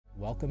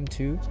Welcome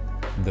to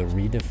the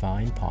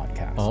Redefine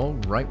Podcast. All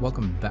right,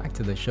 welcome back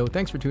to the show.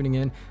 Thanks for tuning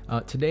in.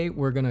 Today,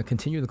 we're going to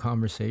continue the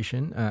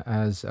conversation,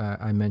 as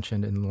I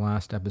mentioned in the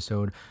last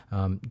episode,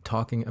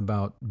 talking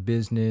about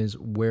business,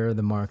 where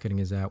the marketing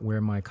is at,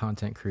 where my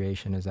content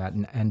creation is at,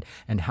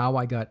 and how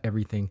I got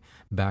everything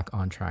back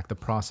on track, the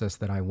process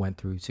that I went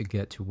through to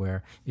get to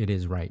where it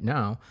is right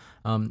now.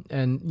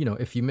 And, you know,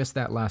 if you missed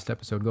that last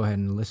episode, go ahead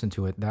and listen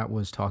to it. That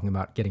was talking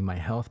about getting my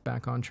health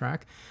back on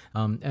track.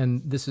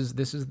 And this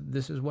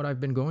is what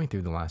I've been going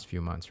through the last few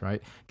months,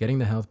 right? Getting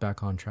the health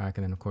back on track,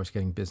 and then of course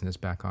getting business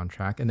back on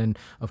track, and then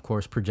of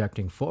course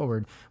projecting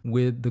forward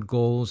with the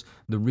goals,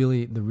 the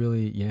really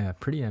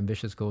pretty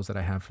ambitious goals that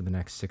I have for the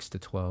next 6 to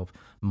 12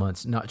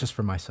 months, not just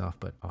for myself,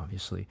 but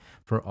obviously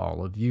for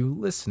all of you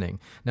listening.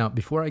 Now,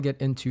 before I get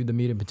into the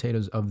meat and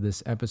potatoes of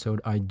this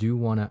episode, I do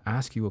want to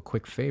ask you a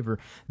quick favor.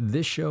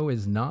 This show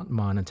is not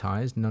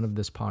monetized. None of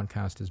this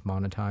podcast is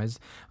monetized.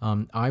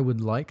 I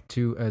would like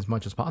to, as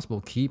much as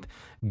possible, keep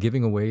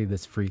giving away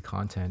this free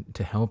content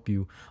to help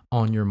you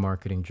on your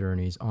marketing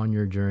journeys, on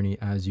your journey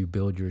as you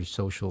build your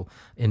social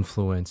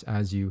influence,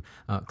 as you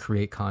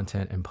create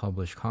content and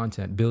publish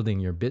content, building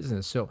your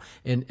business. So,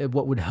 and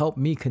what would help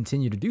me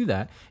continue to do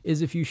that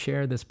is if you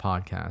share this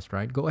podcast,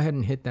 right? Go ahead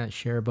and hit that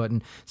share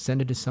button,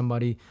 send it to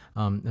somebody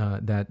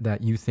that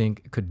you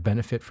think could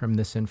benefit from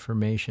this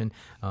information.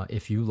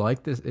 If you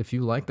like this, if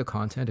you like the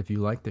content, if you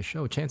like the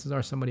show, chances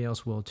are somebody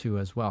else will too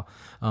as well.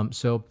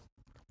 So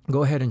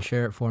go ahead and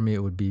share it for me.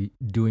 It would be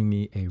doing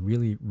me a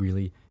really,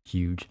 really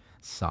huge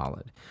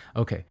solid.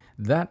 Okay,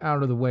 that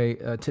out of the way.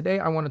 Today,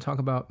 I want to talk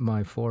about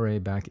my foray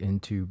back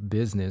into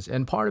business.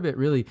 And part of it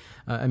really,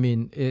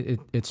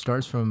 it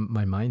starts from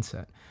my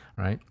mindset,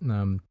 right?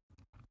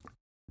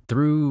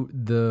 Through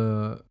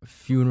the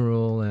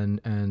funeral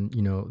and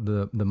you know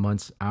the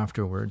months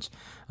afterwards,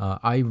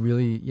 I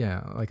really,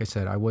 like I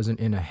said, I wasn't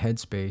in a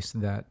headspace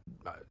that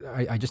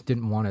I just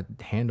didn't want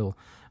to handle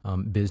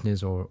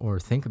business or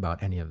think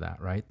about any of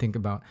that, right? Think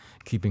about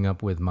keeping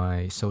up with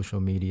my social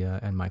media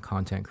and my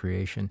content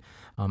creation.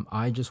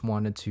 I just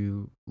wanted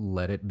to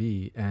let it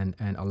be and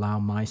allow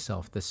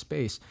myself the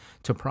space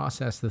to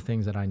process the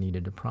things that I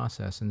needed to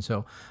process. And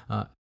so,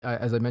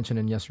 as I mentioned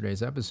in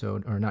yesterday's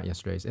episode, or not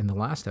yesterday's, in the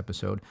last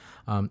episode,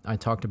 I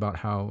talked about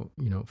how,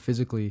 you know,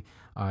 physically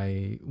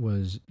I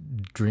was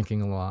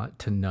drinking a lot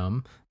to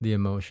numb the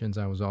emotions.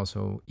 I was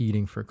also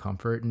eating for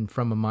comfort. And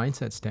from a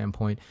mindset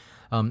standpoint,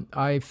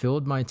 I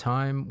filled my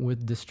time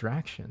with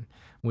distraction.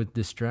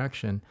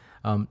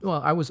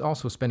 Well, I was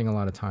also spending a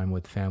lot of time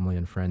with family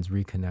and friends,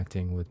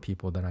 reconnecting with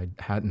people that I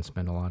hadn't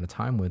spent a lot of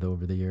time with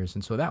over the years.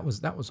 And so that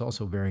was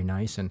also very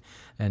nice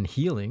and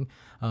healing.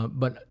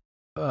 But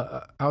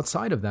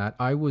outside of that,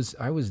 I was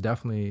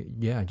definitely,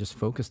 just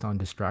focused on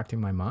distracting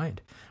my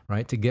mind,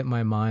 right? To get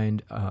my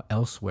mind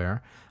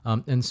elsewhere.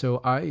 And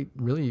so I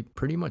really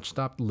pretty much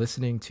stopped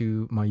listening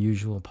to my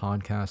usual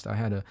podcast. I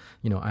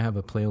have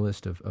a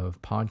playlist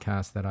of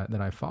podcasts that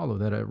I follow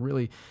that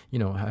really,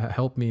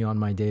 help me on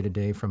my day to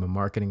day from a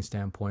marketing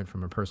standpoint,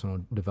 from a personal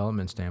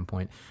development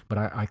standpoint. But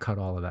I cut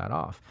all of that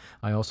off.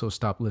 I also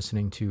stopped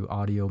listening to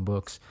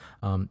audiobooks.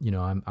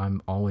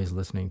 I'm always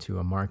listening to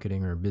a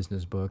marketing or a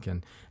business book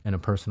and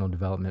a personal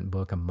development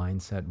book, a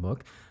mindset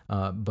book.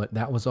 But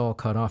that was all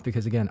cut off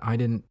because, again, I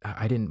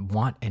didn't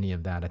want any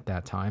of that at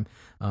that time.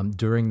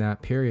 During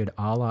that period,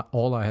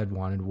 all I had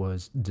wanted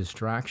was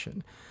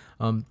distraction.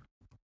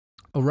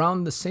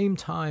 Around the same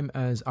time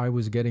as I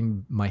was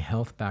getting my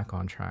health back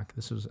on track,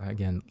 this was,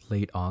 again,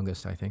 late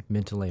August, I think,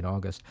 mid to late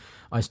August,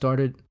 I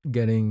started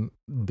getting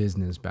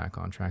business back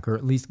on track, or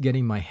at least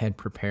getting my head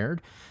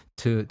prepared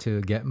to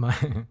get my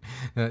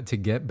to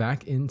get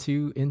back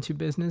into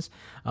business.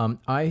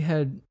 I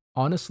had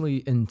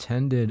honestly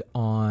intended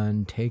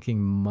on taking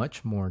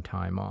much more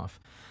time off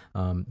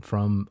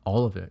from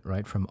all of it,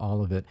 right? From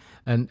all of it.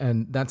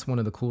 And that's one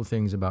of the cool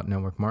things about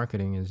network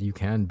marketing is you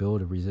can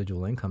build a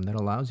residual income that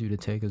allows you to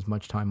take as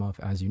much time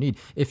off as you need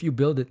if you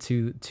build it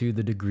to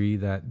the degree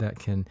that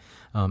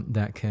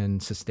can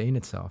sustain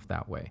itself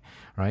that way,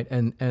 right?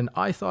 And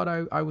I thought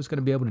I was going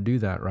to be able to do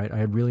that, right? I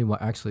had really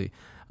actually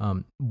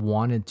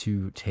wanted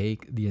to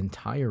take the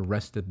entire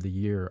rest of the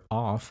year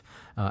off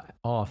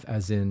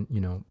as in,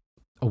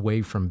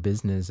 away from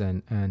business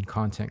and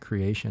content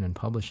creation and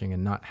publishing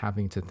and not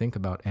having to think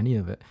about any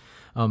of it.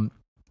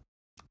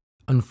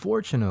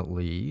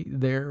 Unfortunately,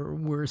 there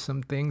were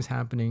some things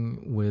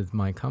happening with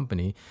my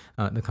company,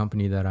 the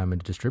company that I'm a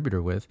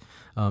distributor with,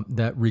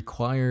 that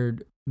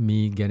required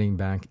me getting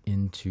back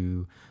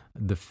into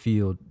the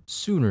field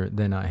sooner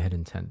than I had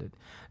intended.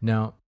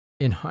 Now,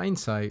 in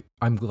hindsight,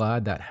 I'm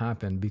glad that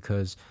happened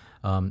because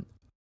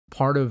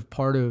part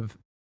of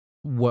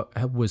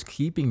what was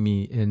keeping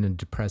me in a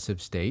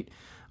depressive state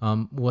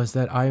was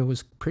that I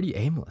was pretty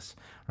aimless,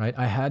 right?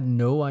 I had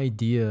no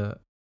idea.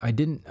 I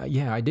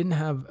didn't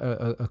have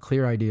a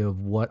clear idea of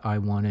what I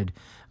wanted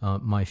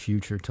my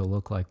future to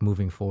look like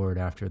moving forward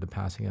after the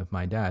passing of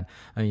my dad.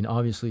 I mean,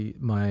 obviously,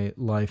 my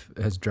life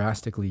has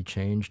drastically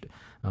changed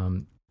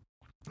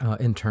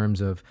in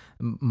terms of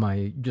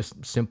my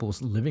just simple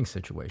living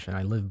situation.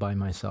 I live by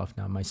myself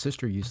now. My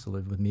sister used to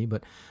live with me,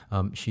 but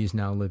she's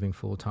now living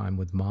full time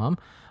with mom,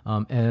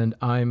 and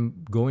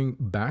I'm going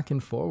back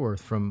and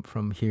forth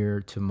from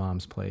here to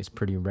mom's place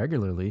pretty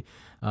regularly,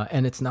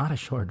 and it's not a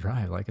short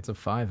drive. Like it's a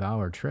 5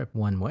 hour trip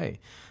one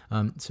way.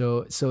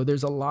 So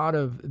there's a lot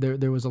of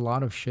there was a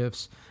lot of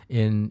shifts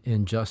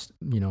in just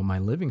my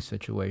living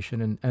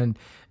situation, and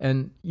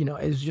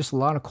it's just a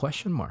lot of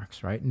question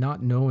marks, right?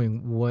 Not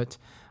knowing what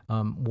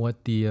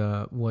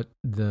the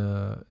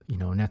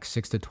next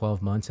 6 to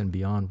 12 months and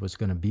beyond was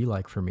going to be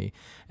like for me,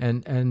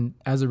 and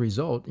as a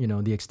result,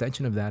 the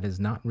extension of that is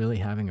not really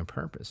having a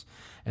purpose.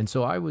 And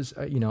so I was,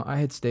 I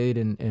had stayed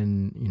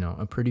in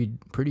a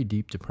pretty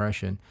deep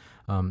depression.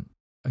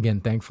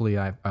 Again, thankfully,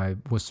 I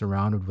was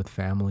surrounded with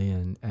family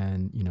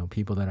and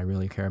people that I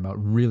really care about,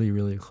 really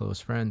really close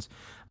friends.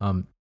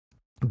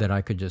 That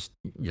I could just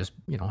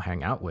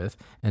hang out with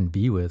and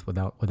be with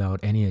without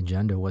any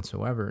agenda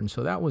whatsoever. And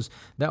so that was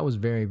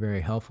very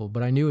very helpful.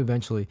 But I knew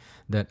eventually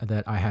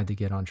that I had to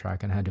get on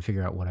track and I had to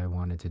figure out what I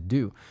wanted to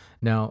do.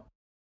 Now,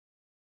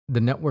 the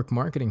network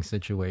marketing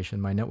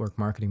situation, my network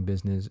marketing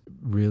business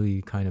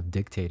really kind of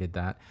dictated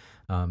that.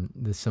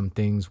 Some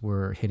things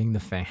were hitting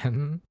the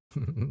fan,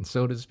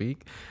 so to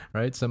speak,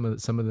 right? Some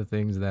of the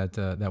things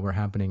that were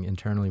happening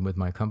internally with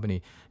my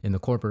company in the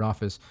corporate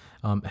office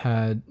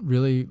had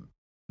really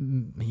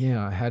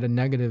had a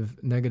negative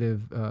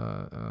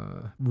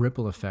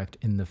ripple effect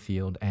in the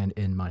field and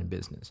in my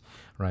business,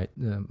 right?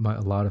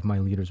 A lot of my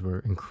leaders were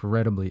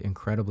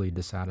incredibly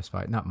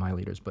dissatisfied. Not my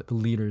leaders, but the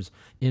leaders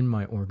in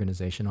my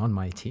organization, on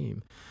my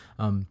team.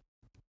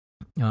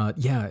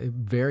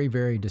 Very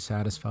very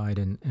dissatisfied,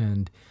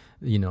 and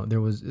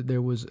there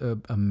was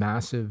a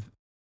massive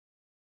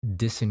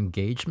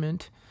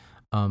disengagement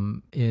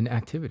in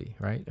activity,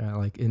 right?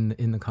 Like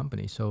in the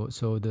company. So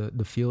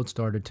the field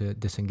started to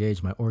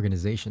disengage. My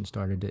organization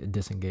started to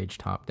disengage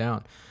top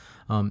down.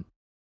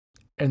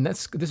 And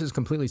this is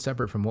completely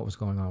separate from what was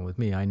going on with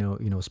me. I know,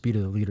 speed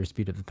of the leader,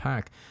 speed of the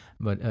pack,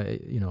 but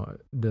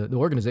the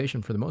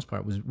organization for the most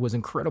part was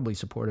incredibly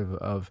supportive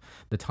of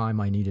the time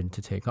I needed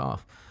to take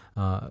off.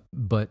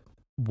 But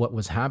what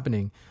was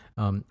happening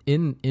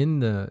in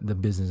the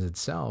business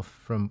itself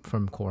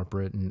from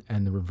corporate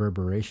and the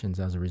reverberations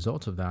as a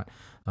result of that,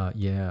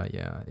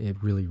 it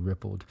really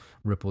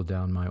rippled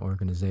down my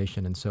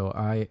organization. And so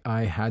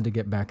I had to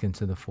get back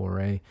into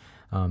the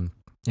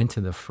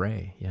into the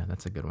fray. Yeah,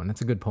 that's a good one.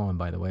 That's a good poem,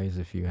 by the way, as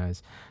if you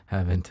guys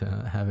haven't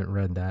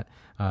read that.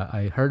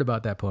 I heard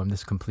about that poem. This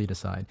is a complete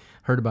aside.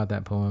 Heard about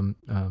that poem,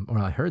 or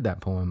I heard that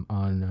poem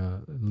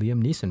on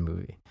Liam Neeson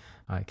movie.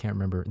 I can't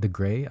remember, The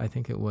Gray, I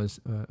think it was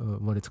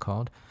what it's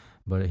called.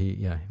 But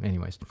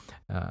anyways,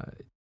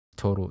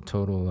 total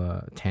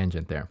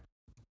tangent there.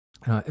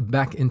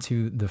 Back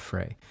into the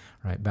fray,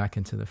 right? Back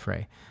into the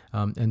fray.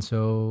 And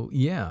so,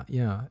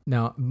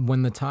 Now,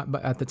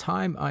 but at the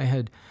time I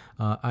had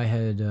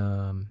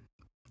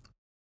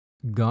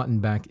gotten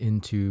back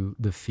into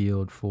the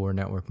field for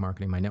network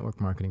marketing, my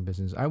network marketing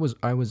business. I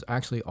was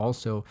actually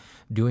also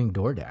doing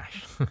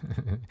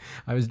DoorDash.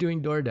 I was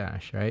doing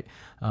DoorDash, right?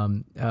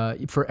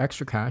 For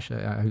extra cash.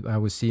 I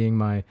was seeing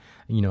my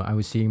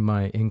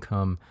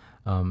income,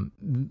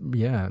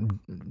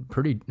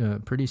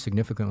 pretty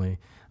significantly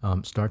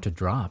start to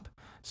drop.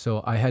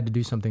 So I had to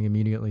do something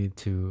immediately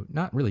to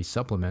not really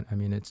supplement. I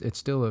mean, it's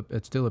still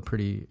a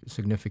pretty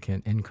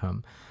significant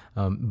income,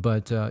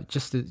 but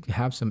just to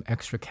have some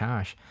extra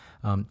cash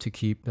to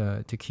keep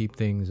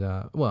things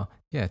to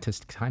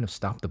kind of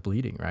stop the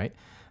bleeding, right?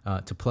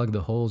 To plug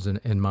the holes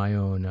in my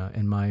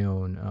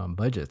own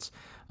budgets.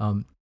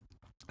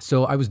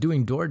 So I was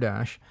doing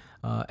DoorDash,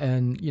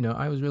 and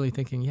I was really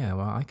thinking,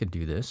 I could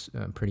do this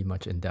pretty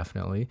much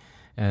indefinitely,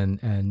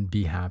 and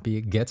be happy.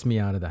 It gets me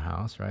out of the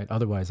house, right?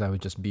 Otherwise, I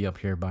would just be up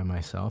here by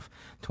myself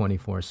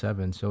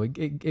 24/7. So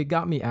it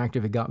got me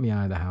active. It got me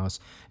out of the house,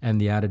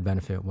 and the added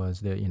benefit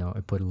was that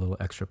it put a little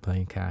extra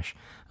play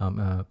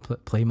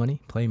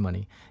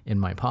money in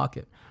my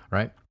pocket,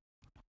 right?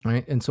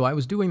 Right. And so I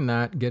was doing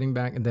that, getting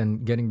back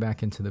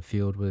into the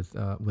field with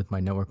my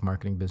network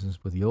marketing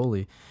business with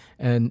Yoli.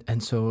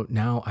 And so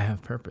now I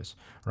have purpose,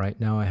 right?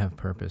 Now I have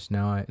purpose.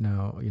 Now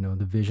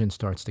the vision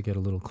starts to get a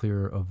little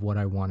clearer of what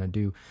I want to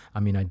do. I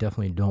mean, I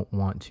definitely don't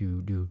want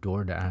to do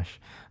DoorDash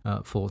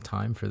full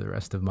time for the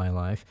rest of my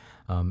life.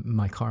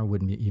 My car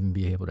wouldn't even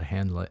be able to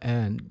handle it.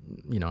 And,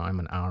 I'm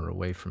an hour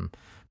away from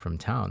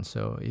town.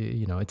 So,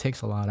 it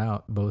takes a lot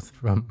out, both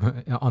from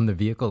on the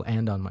vehicle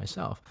and on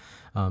myself.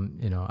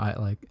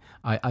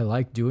 I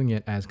like doing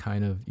it as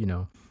kind of,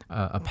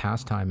 a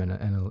pastime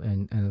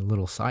and a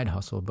little side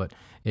hustle, but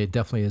it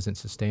definitely isn't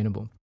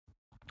sustainable.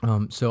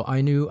 So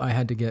I knew I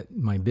had to get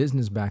my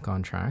business back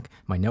on track,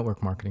 my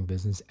network marketing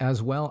business,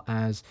 as well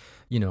as,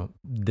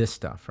 this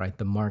stuff, right?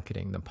 The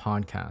marketing, the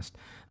podcast,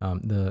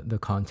 the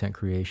content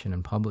creation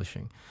and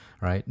publishing,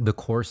 right? The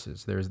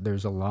courses.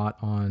 There's a lot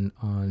on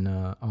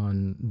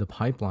the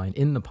pipeline,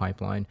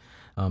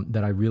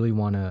 that I really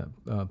want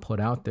to put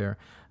out there,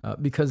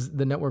 because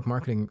the network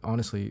marketing,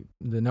 honestly,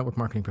 the network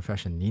marketing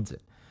profession needs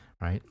it.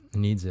 right?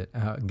 Needs it.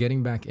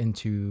 Getting back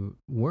into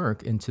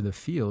work, into the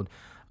field,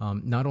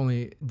 not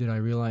only did I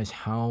realize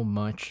how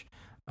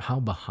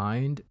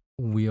behind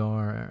we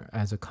are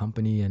as a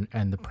company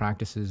and the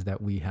practices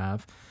that we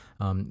have,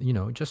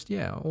 just,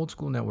 yeah, old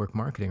school network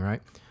marketing,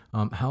 right?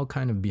 How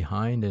kind of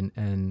behind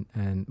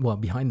and well,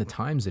 behind the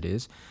times it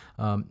is,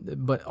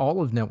 but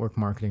all of network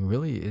marketing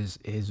really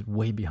is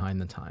way behind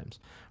the times,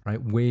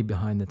 right? Way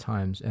behind the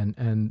times,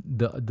 and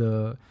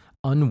the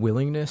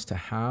unwillingness to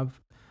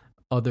have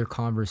other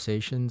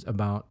conversations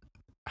about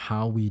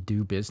how we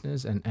do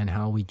business and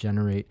how we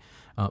generate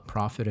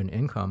profit and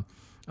income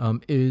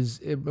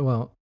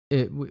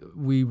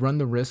we run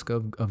the risk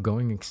of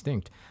going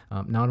extinct,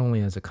 not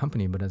only as a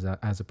company, but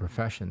as a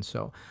profession.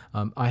 So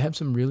I have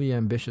some really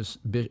ambitious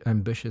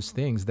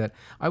things that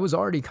I was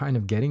already kind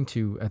of getting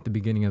to at the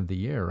beginning of the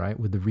year, right?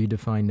 With the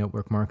Redefined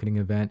Network Marketing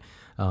event,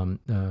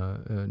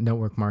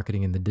 network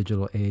marketing in the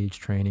digital age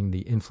training,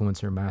 the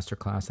influencer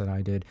masterclass that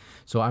I did.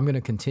 So I'm going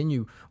to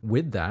continue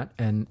with that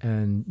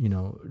and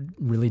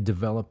really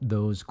develop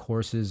those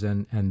courses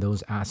and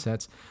those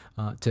assets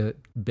to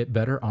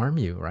better arm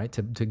you, right?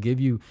 To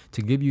give you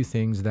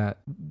things that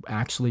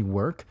actually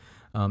work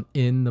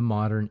in the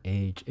modern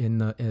age, in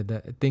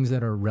the things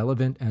that are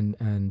relevant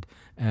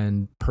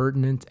and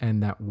pertinent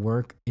and that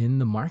work in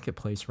the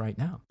marketplace right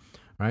now,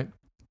 right?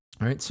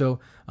 All right, so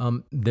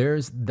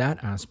there's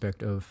that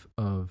aspect of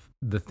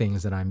the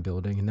things that I'm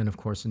building, and then of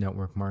course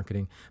network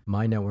marketing,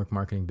 my network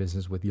marketing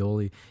business with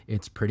Yoli.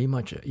 It's pretty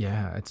much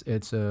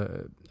it's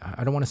a,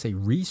 I don't want to say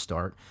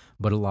restart,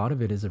 but a lot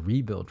of it is a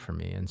rebuild for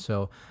me. And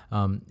so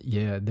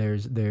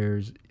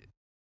there's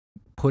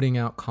putting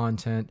out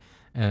content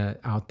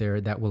out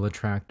there that will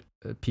attract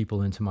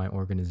people into my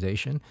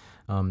organization.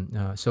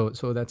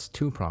 So that's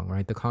two-pronged,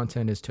 right? The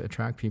content is to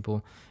attract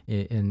people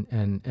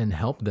and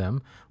help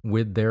them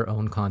with their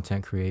own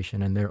content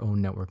creation and their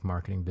own network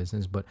marketing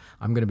business. But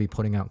I'm going to be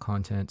putting out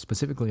content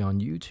specifically on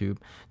YouTube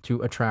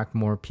to attract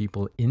more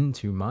people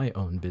into my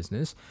own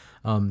business.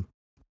 And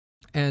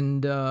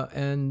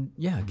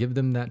give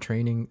them that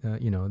training,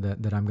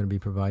 that I'm going to be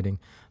providing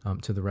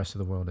to the rest of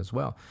the world as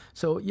well.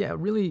 So yeah,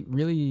 really,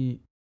 really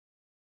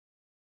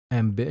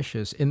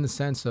ambitious in the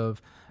sense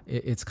of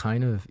it's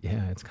kind of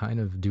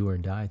do or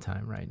die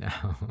time right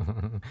now.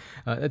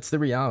 It's the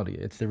reality.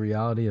 It's the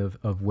reality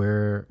of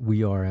where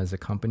we are as a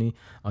company.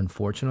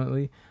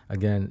 Unfortunately,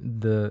 again,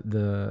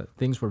 the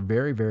things were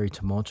very, very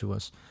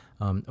tumultuous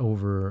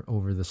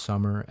over the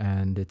summer,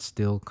 and it's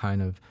still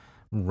kind of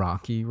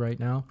rocky right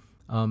now.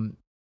 I'm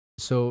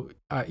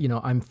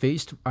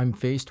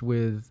faced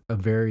with a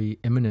very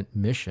imminent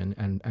mission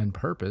and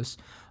purpose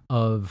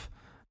of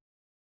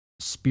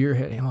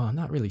spearheading, well,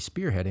 not really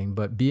spearheading,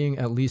 but being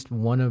at least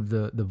one of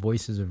the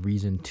voices of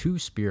reason to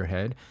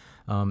spearhead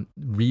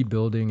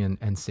rebuilding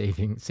and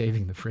saving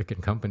the freaking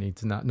company,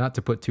 to not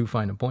to put too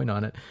fine a point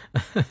on it.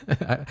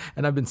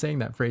 And I've been saying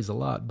that phrase a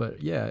lot,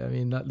 but yeah, I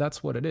mean,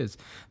 that's what it is.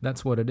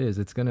 That's what it is.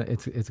 It's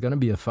gonna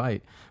be a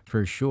fight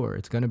for sure.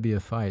 It's gonna be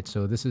a fight.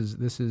 So this is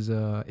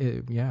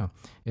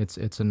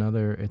it's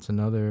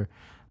another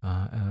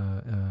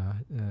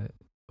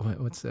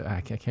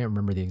I can't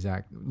remember the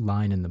exact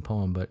line in the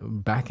poem, but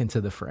back into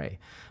the fray.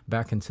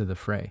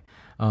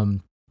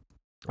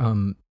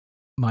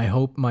 My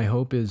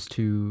hope is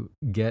to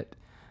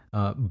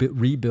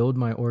rebuild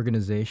my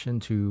organization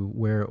to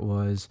where it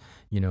was,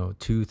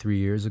 2-3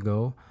 years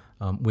ago,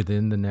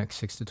 within the next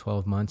 6 to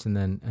 12 months, and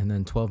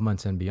then 12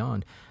 months and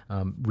beyond,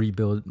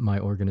 rebuild my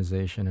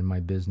organization and my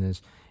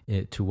business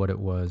to what it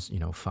was,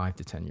 5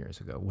 to 10 years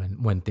ago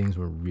when things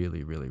were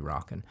really, really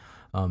rocking.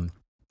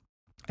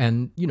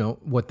 And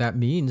what that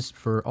means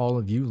for all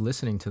of you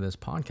listening to this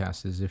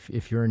podcast is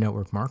if you're a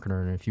network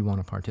marketer and if you want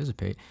to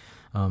participate,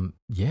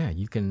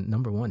 you can,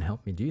 number one,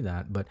 help me do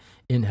that. But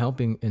in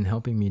helping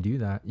me do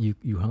that,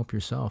 you help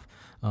yourself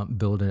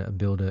build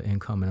a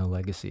income and a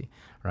legacy,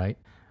 right?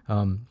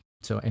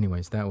 So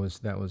anyways, that was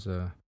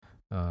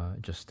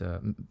just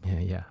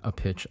a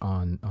pitch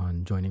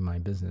on joining my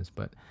business.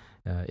 But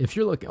if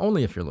you're looking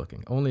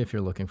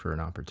for an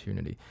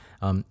opportunity,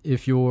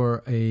 if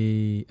you're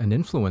an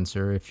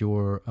influencer, if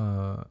you're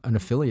an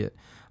affiliate,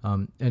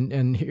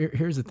 and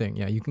here's the thing,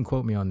 you can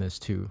quote me on this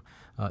too.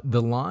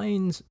 The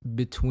lines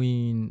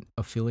between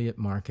affiliate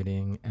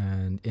marketing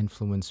and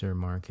influencer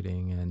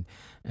marketing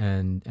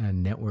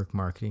and network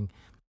marketing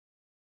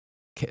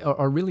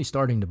are really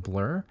starting to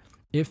blur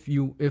if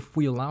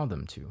we allow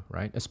them to,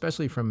 right?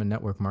 Especially from a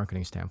network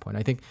marketing standpoint.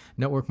 I think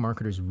network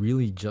marketers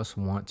really just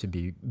want to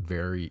be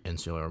very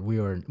insular. We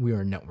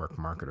are network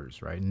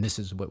marketers, right? And this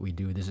is what we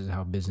do. This is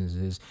how business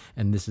is,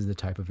 and this is the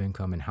type of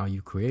income and how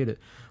you create it.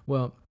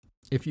 Well,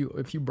 if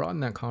you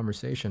broaden that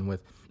conversation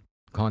with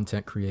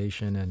content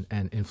creation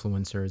and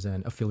influencers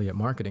and affiliate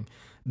marketing,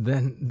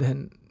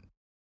 then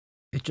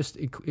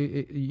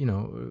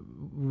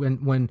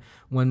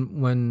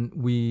when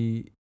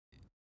we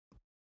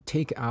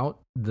take out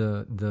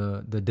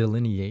the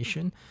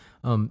delineation,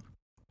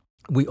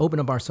 we open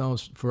up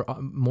ourselves for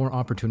more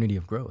opportunity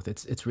of growth.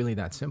 It's really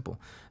that simple.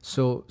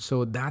 So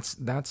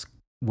that's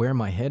where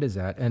my head is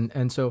at.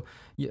 And so,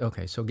 yeah,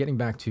 okay, so getting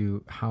back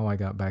to how I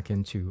got back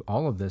into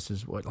all of this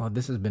is what,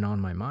 this has been on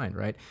my mind,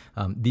 right?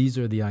 These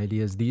are the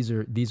ideas. These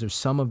are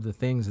some of the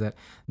things that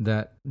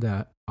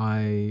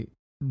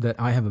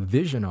I have a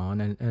vision on,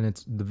 and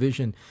it's the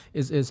vision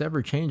is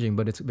ever changing,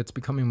 but it's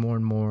becoming more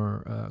and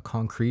more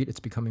concrete. It's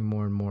becoming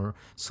more and more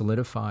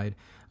solidified.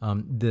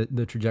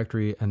 The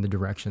trajectory and the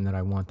direction that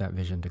I want that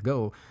vision to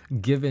go,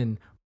 given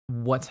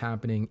what's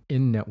happening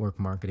in network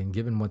marketing,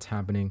 given what's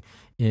happening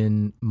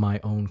in my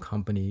own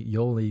company,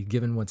 Yoli,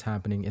 given what's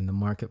happening in the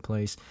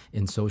marketplace,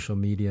 in social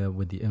media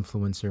with the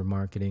influencer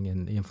marketing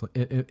and the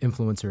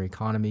influencer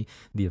economy,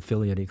 the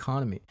affiliate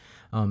economy.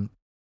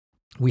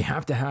 We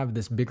have to have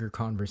this bigger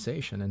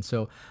conversation. And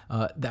so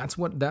that's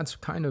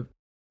kind of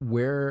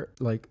where,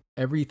 like,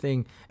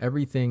 everything,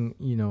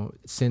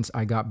 since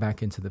I got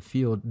back into the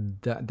field,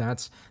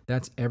 that's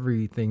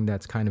everything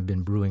that's kind of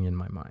been brewing in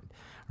my mind.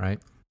 Right.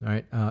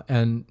 Right.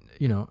 And,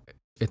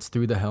 it's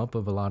through the help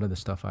of a lot of the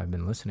stuff I've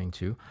been listening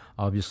to.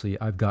 Obviously,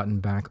 I've gotten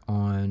back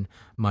on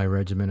my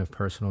regimen of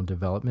personal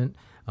development.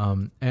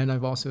 And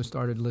I've also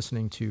started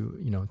listening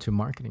to, to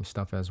marketing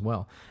stuff as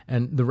well.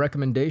 And the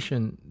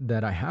recommendation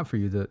that I have for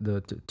you,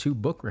 the two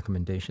book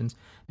recommendations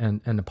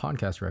and the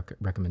podcast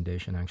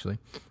recommendation, actually.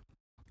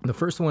 The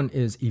first one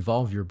is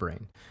Evolve Your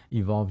Brain.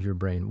 Evolve Your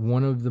Brain.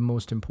 One of the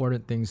most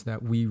important things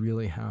that we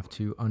really have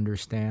to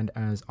understand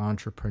as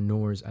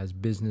entrepreneurs, as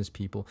business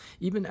people,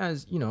 even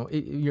as,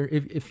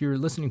 if you're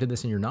listening to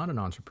this and you're not an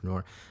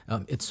entrepreneur,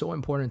 it's so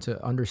important to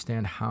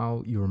understand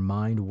how your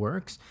mind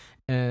works.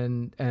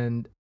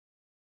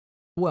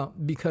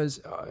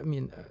 Because,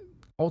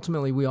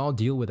 ultimately, we all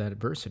deal with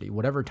adversity,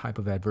 whatever type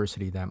of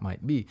adversity that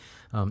might be.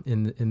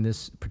 In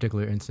this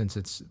particular instance,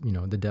 it's,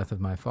 the death of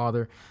my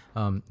father,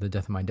 the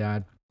death of my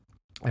dad,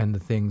 and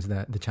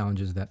the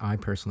challenges that I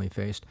personally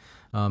faced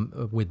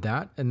with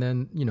that. And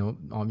then,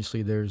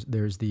 obviously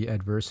there's the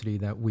adversity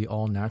that we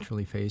all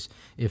naturally face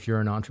if you're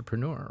an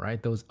entrepreneur,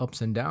 right? Those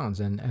ups and downs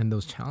and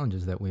those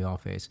challenges that we all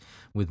face.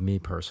 With me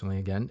personally,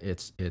 again,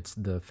 it's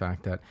the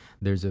fact that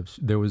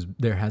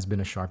there has been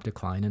a sharp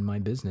decline in my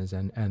business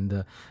and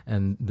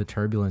the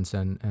turbulence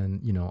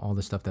and all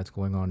the stuff that's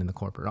going on in the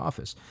corporate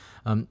office.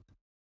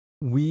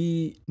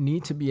 We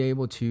need to be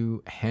able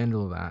to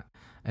handle that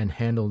and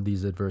handle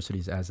these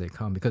adversities as they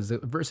come, because the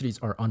adversities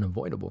are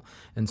unavoidable.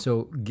 And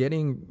so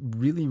getting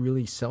really,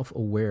 really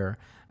self-aware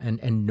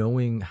and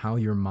knowing how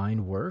your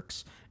mind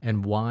works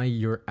and why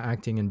you're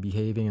acting and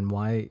behaving and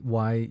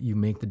why you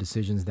make the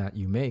decisions that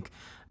you make,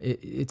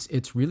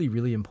 it's really,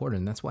 really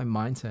important. That's why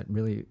mindset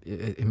really,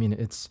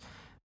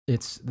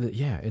 it's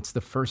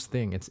the first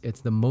thing. It's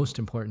the most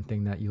important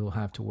thing that you'll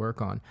have to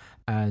work on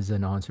as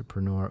an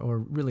entrepreneur, or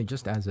really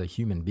just as a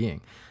human being.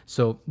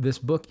 So this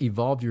book,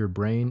 Evolve Your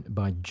Brain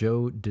by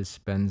Joe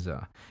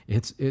Dispenza,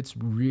 it's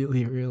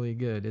really, really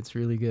good. It's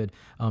really good.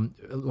 A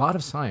lot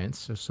of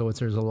science. There's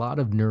a lot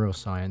of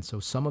neuroscience. So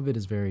some of it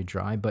is very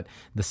dry, but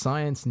the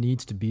science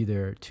needs to be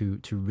there to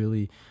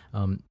really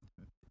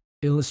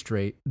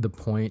illustrate the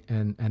point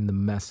and the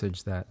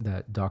message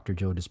that Dr.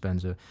 Joe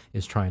Dispenza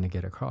is trying to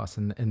get across.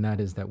 And that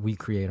is that we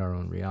create our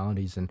own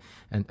realities.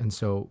 And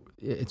so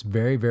it's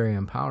very, very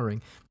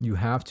empowering. You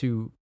have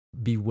to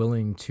be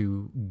willing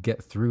to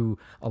get through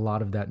a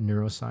lot of that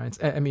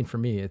neuroscience. I mean, for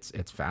me, it's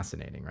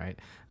fascinating, right?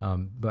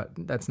 But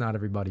that's not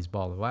everybody's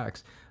ball of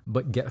wax.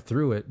 But get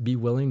through it, be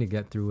willing to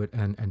get through it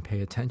and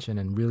pay attention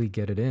and really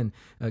get it in,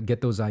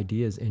 get those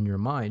ideas in your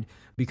mind,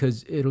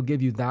 because it'll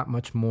give you that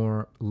much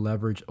more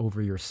leverage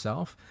over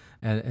yourself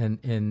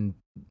and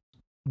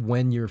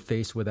when you're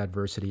faced with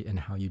adversity and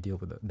how you deal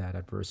with that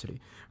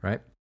adversity, right?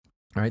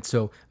 All right,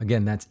 so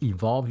again, that's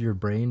Evolve Your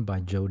Brain by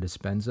Joe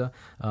Dispenza.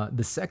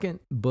 The second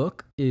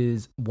book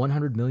is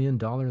 $100 Million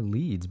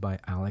Leads by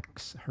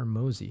Alex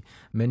Hermosi.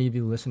 Many of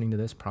you listening to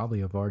this probably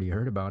have already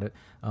heard about it.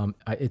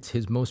 It's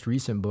his most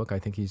recent book. I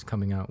think he's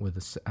coming out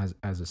with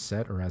as a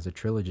set or as a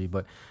trilogy.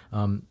 But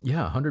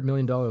 $100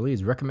 Million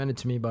Leads, recommended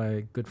to me by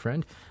a good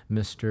friend,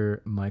 Mr.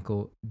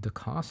 Michael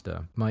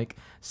DaCosta. Mike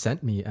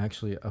sent me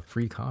actually a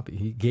free copy.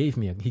 He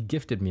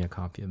gifted me a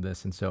copy of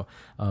this. And so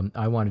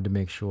I wanted to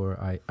make sure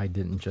I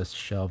didn't just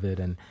shelve it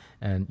and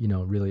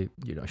really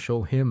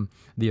show him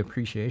the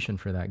appreciation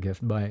for that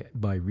gift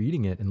by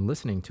reading it and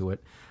listening to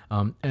it.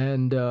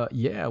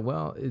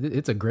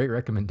 It's a great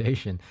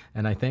recommendation,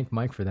 and I thank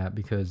Mike for that,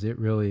 because it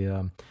really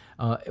a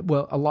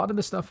lot of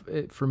the stuff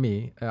for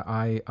me,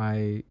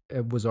 I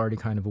was already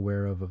kind of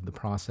aware of the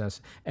process,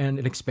 and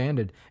it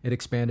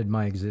expanded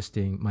my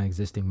existing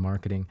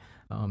marketing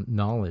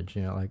knowledge.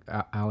 Like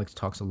Alex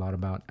talks a lot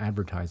about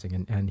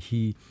advertising, and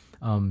he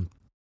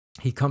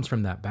comes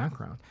from that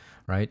background,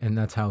 right? And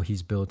that's how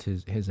he's built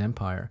his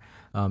empire.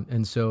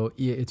 And so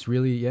it's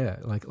really,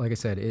 like I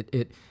said,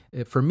 it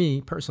for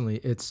me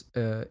personally,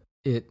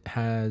 it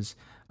has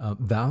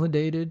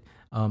validated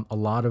a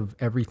lot of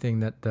everything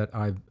that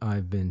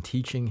I've been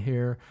teaching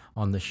here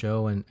on the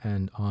show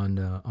and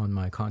on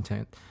my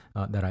content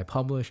that I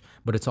publish,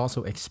 but it's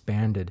also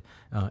expanded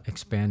a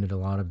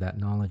lot of that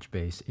knowledge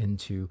base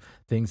into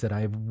things that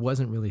I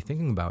wasn't really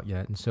thinking about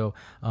yet. And so,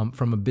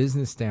 from a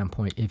business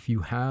standpoint, if you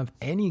have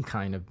any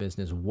kind of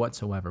business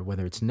whatsoever,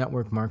 whether it's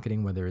network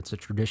marketing, whether it's a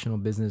traditional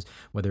business,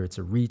 whether it's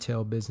a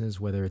retail business,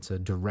 whether it's a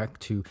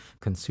direct to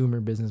consumer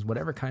business,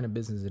 whatever kind of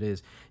business it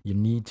is, you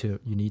need to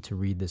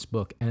read this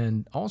book.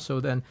 And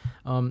also then,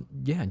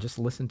 just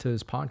listen to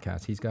his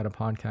podcast. He's got a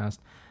podcast.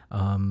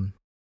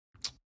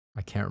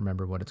 I can't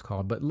remember what it's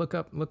called, but look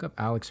up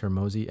Alex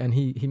Hermosi, and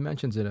he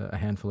mentions it a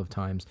handful of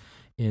times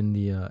in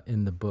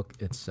the book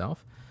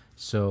itself.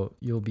 So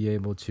you'll be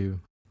able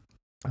to,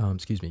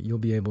 you'll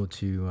be able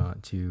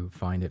to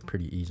find it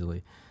pretty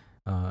easily.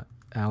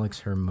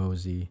 Alex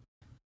Hermosi,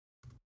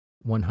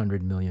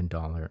 $100 million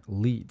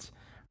leads.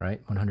 Right,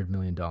 $100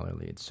 million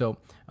leads. So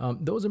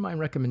those are my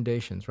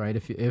recommendations. Right,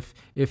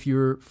 if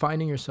you're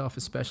finding yourself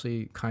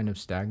especially kind of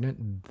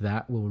stagnant,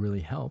 that will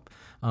really help.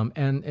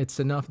 And it's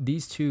enough.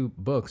 These two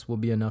books will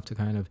be enough to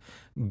kind of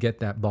get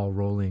that ball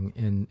rolling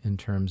in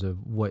terms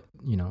of what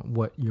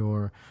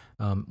you're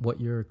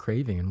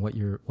craving and what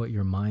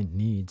your mind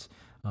needs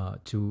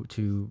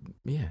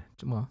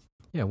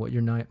what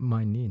your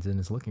mind needs and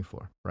is looking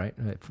for, right?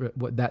 For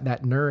what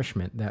that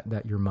nourishment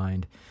that your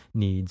mind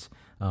needs,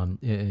 on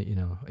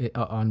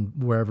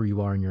wherever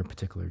you are in your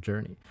particular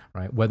journey,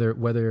 right?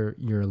 Whether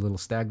you're a little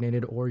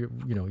stagnated or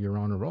you're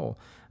on a roll,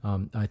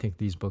 I think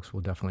these books will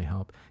definitely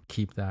help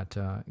keep that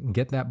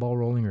get that ball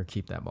rolling or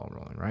keep that ball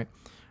rolling, right?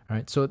 All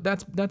right. So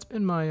that's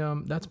been my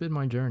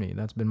journey.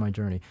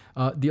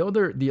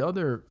 The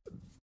other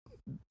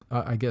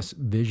I guess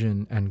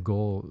vision and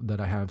goal that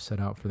I have set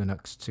out for the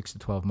next 6 to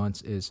 12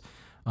 months is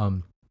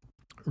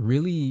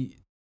really,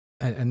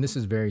 and this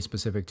is very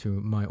specific to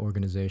my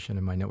organization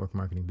and my network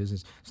marketing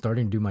business,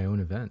 starting to do my own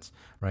events,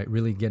 right?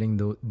 Really getting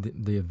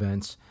the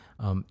events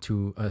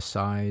to a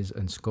size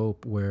and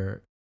scope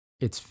where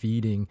it's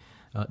feeding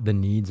the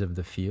needs of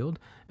the field.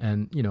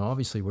 And,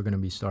 obviously we're going to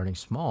be starting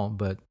small,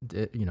 but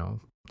 30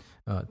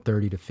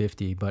 to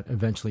 50, but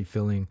eventually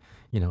filling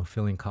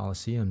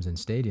coliseums and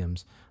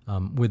stadiums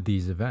with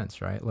these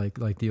events, right?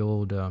 Like the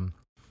old,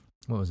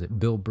 what was it?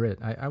 Bill Britt.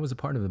 I was a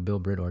part of the Bill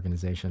Britt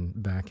organization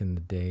back in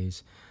the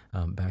days,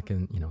 back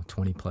in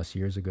 20 plus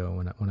years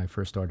ago when I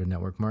first started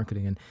network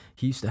marketing, and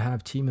he used to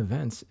have team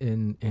events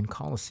in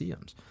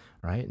coliseums,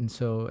 right? And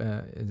so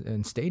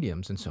in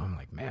stadiums, and so I'm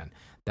like, man,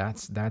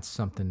 that's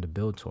something to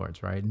build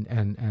towards, right?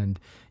 And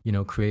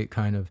create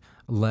kind of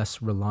less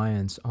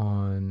reliance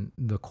on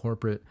the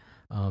corporate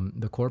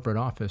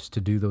office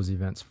to do those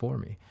events for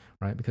me,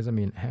 right? Because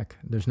heck,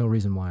 there's no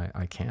reason why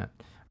I can't,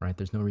 right?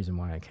 There's no reason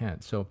why I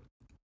can't. So,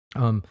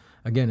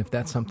 again, if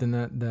that's something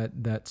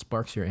that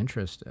sparks your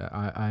interest,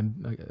 I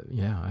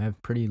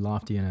have pretty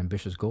lofty and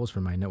ambitious goals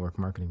for my network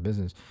marketing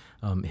business.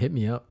 Hit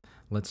me up.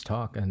 Let's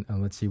talk and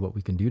let's see what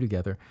we can do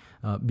together.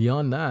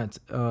 Beyond that,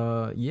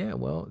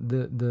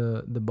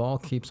 the ball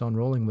keeps on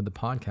rolling with the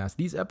podcast.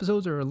 These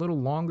episodes are a little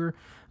longer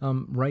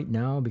right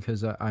now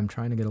because I'm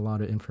trying to get a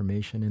lot of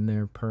information in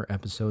there per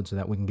episode so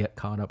that we can get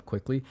caught up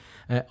quickly.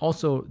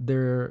 Also,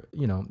 they're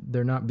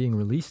not being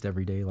released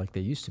every day like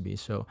they used to be.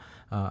 So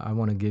I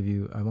want to give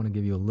you a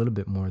little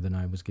bit more than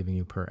I was giving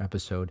you per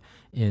episode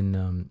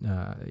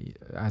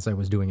as I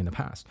was doing in the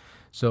past.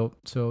 So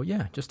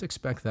yeah, just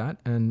expect that,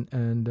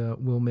 and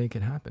we'll make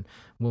it happen.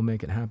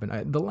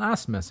 The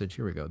last message.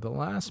 Here we go. The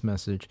last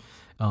message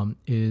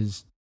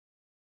is,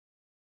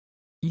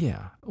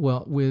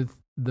 with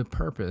the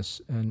purpose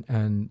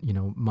and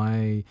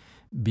my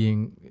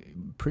being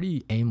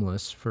pretty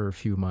aimless for a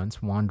few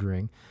months,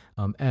 wandering,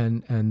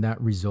 and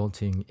that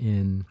resulting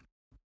in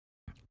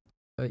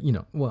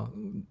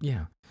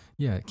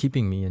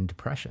keeping me in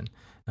depression,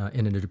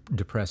 in a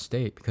depressed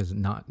state because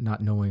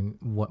not knowing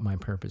what my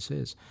purpose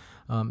is.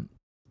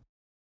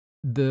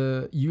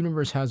 The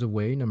universe has a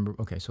way.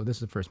 So this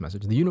is the first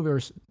message. The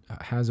universe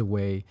has a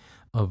way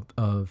of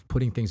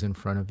putting things in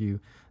front of you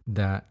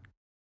that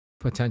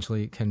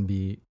potentially can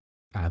be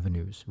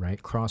avenues,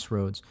 right?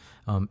 Crossroads,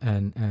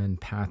 and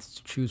paths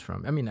to choose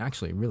from.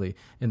 Actually, really,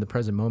 in the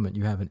present moment,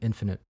 you have an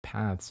infinite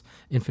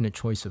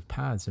choice of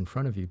paths in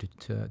front of you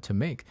to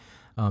make,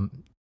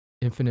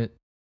 infinite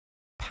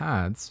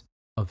paths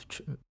of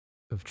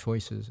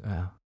choices.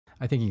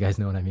 I think you guys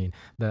know what I mean.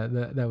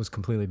 That was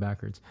completely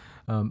backwards.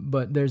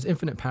 But there's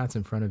infinite paths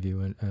in front of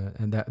you,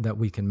 and that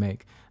we can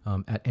make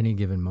at any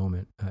given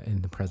moment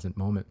in the present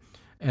moment.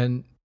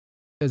 And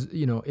as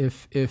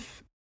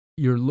if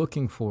you're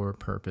looking for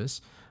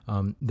purpose,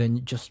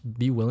 then just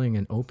be willing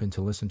and open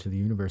to listen to the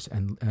universe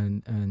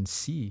and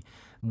see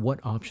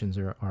what options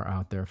are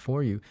out there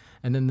for you.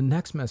 And then the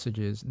next message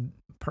is,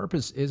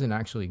 purpose isn't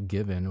actually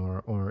given,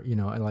 or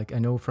I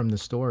know from the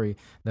story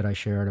that I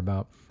shared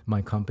about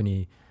my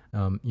company,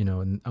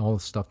 and all the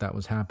stuff that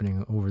was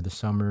happening over the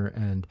summer,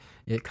 and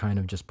it kind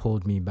of just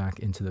pulled me back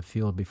into the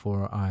field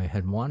before I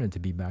had wanted to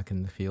be back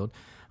in the field,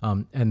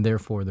 and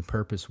therefore the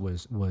purpose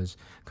was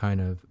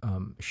kind of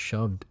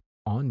shoved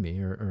on me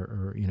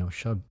or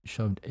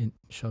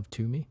shoved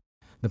to me.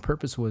 The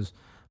purpose was,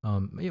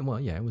 it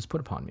was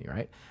put upon me,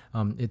 right?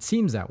 It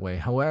seems that way.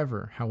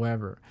 However,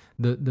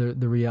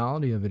 the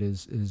reality of it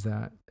is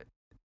that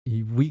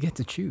we get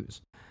to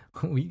choose.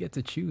 We get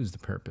to choose the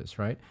purpose,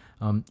 right?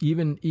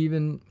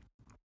 Even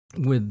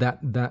with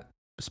that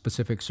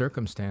specific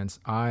circumstance,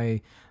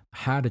 I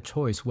had a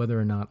choice whether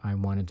or not I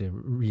wanted to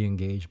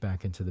re-engage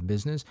back into the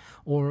business,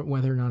 or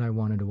whether or not I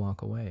wanted to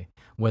walk away,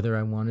 whether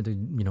I wanted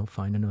to,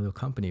 find another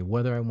company,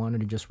 whether I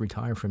wanted to just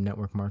retire from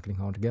network marketing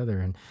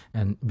altogether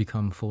and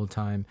become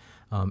full-time,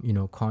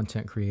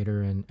 content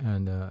creator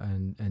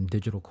and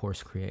digital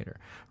course creator,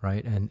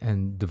 right?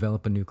 And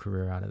develop a new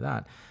career out of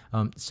that.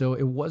 So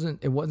it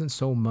wasn't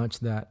so much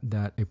that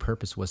a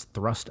purpose was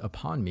thrust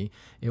upon me.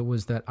 It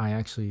was that I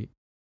actually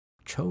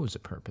chose a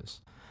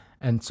purpose.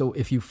 And so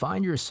if you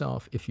find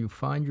yourself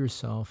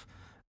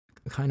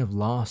kind of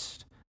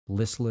lost,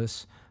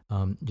 listless,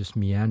 just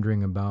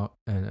meandering about,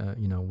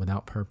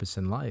 without purpose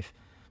in life,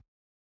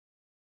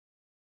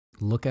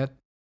 look at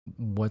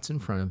what's in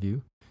front of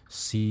you.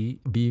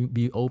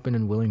 Be open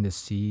and willing to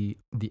see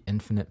the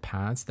infinite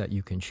paths that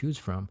you can choose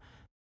from,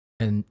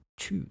 and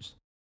choose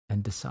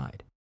and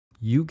decide.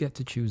 You get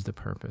to choose the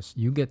purpose.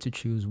 You get to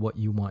choose what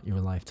you want your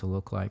life to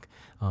look like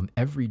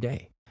every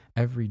day,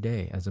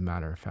 as a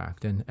matter of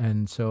fact.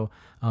 And so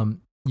I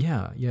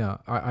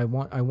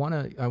want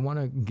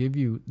to give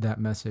you that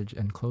message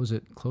and close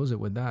it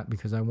with that,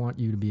 because I want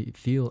you to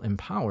feel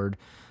empowered,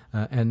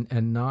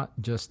 and not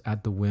just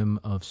at the whim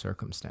of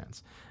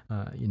circumstance.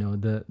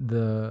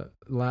 The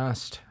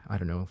last,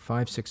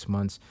 5-6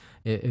 months,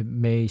 it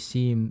may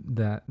seem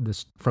that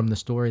this, from the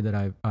story that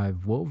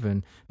I've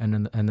woven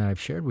and that I've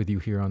shared with you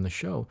here on the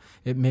show,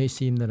 it may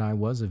seem that I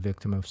was a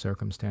victim of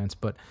circumstance,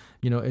 but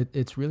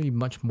it's really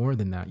much more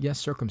than that. Yes,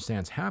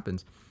 circumstance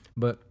happens,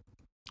 but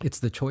it's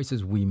the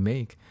choices we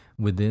make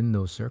within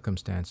those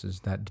circumstances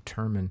that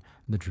determine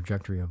the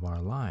trajectory of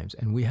our lives.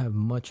 And we have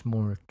much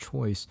more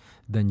choice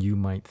than you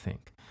might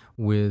think.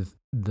 With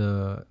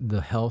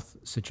the health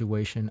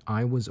situation,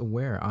 I was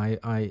aware. I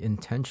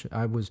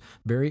was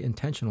very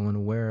intentional and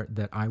aware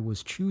that I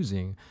was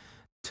choosing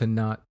to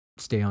not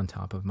stay on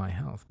top of my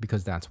health,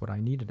 because that's what I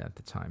needed at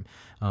the time.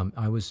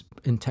 I was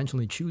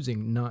intentionally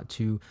choosing not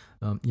to,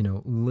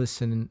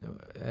 listen,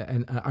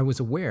 and I was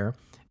aware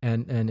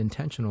and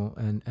intentional,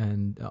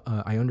 and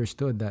I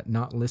understood that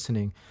not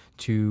listening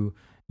to,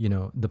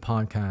 the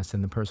podcast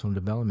and the personal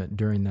development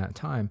during that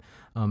time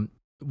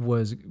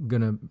was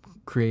gonna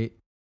create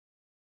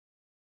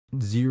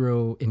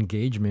zero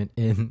engagement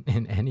in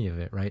any of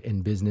it, right?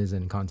 In business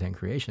and content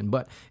creation.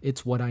 But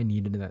it's what I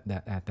needed at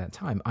that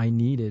time. I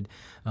needed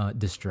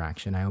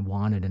distraction. I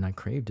wanted and I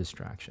craved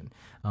distraction.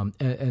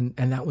 And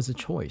that was a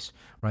choice,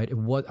 right? It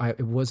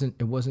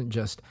wasn't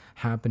just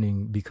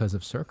happening because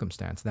of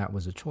circumstance. That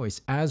was a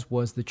choice, as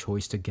was the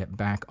choice to get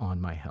back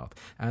on my health,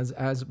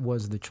 as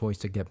was the choice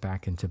to get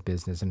back into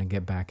business and to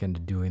get back into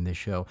doing this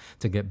show,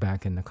 to get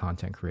back into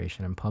content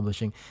creation and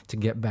publishing, to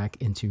get back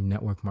into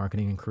network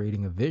marketing and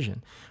creating a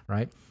vision,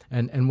 right?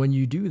 And when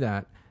you do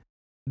that,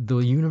 the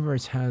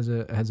universe has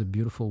a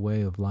beautiful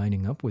way of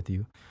lining up with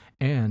you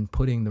and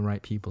putting the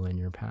right people in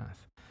your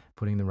path.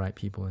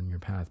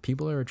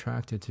 People are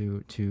attracted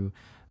to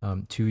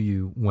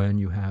you when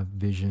you have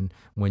vision,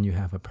 when you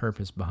have a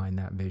purpose behind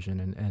that vision,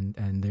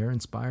 and they're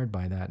inspired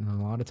by that. And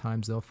a lot of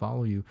times they'll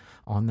follow you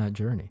on that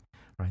journey.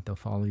 Right, they'll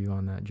follow you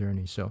on that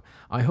journey. So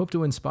I hope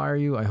to inspire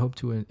you. I hope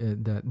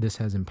that this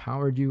has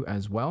empowered you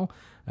as well.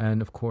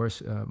 And of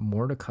course,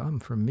 more to come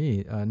from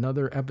me.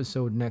 Another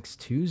episode next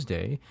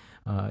Tuesday.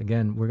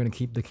 Again, we're going to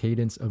keep the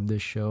cadence of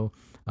this show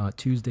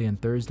Tuesday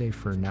and Thursday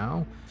for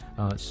now.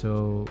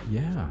 So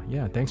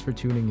yeah. Thanks for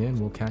tuning in.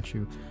 We'll catch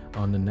you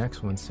on the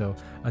next one. So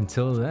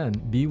until then,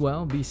 be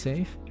well, be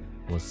safe.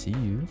 We'll see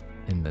you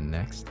in the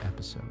next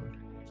episode.